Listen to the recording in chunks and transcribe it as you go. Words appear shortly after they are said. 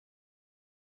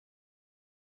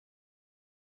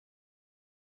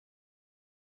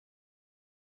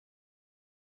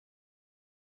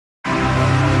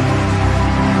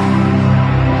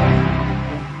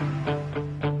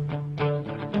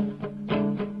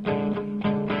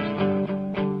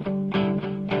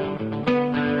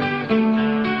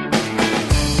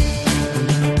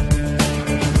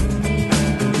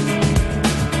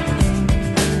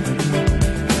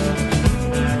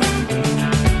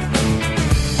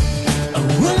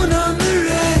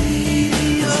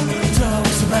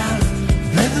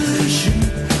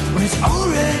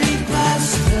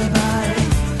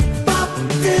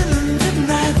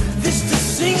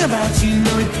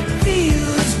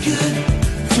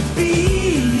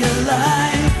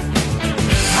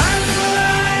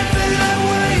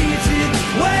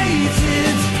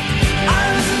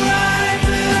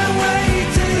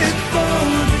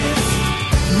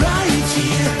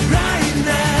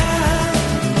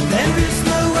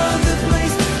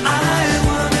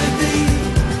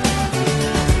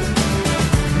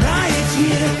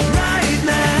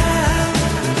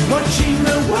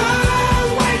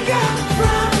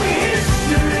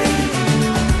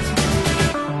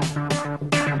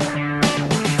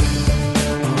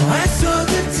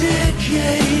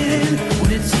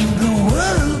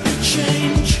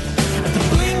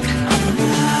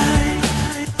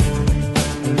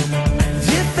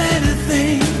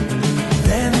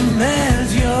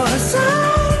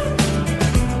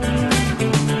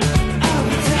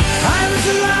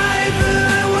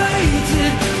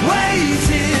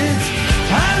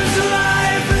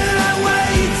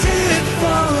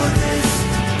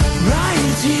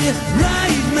here,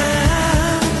 right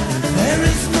now. There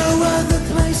is no other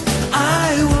place I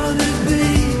wanna be.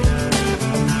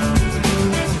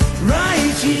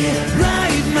 Right here,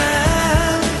 right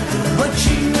now,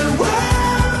 watching the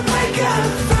world wake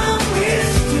up from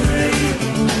history.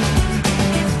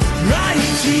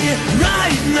 Right here,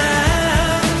 right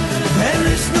now, there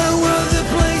is no other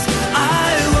place I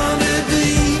wanna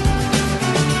be.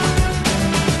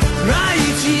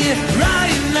 Right here,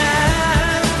 right now,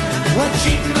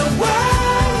 watching the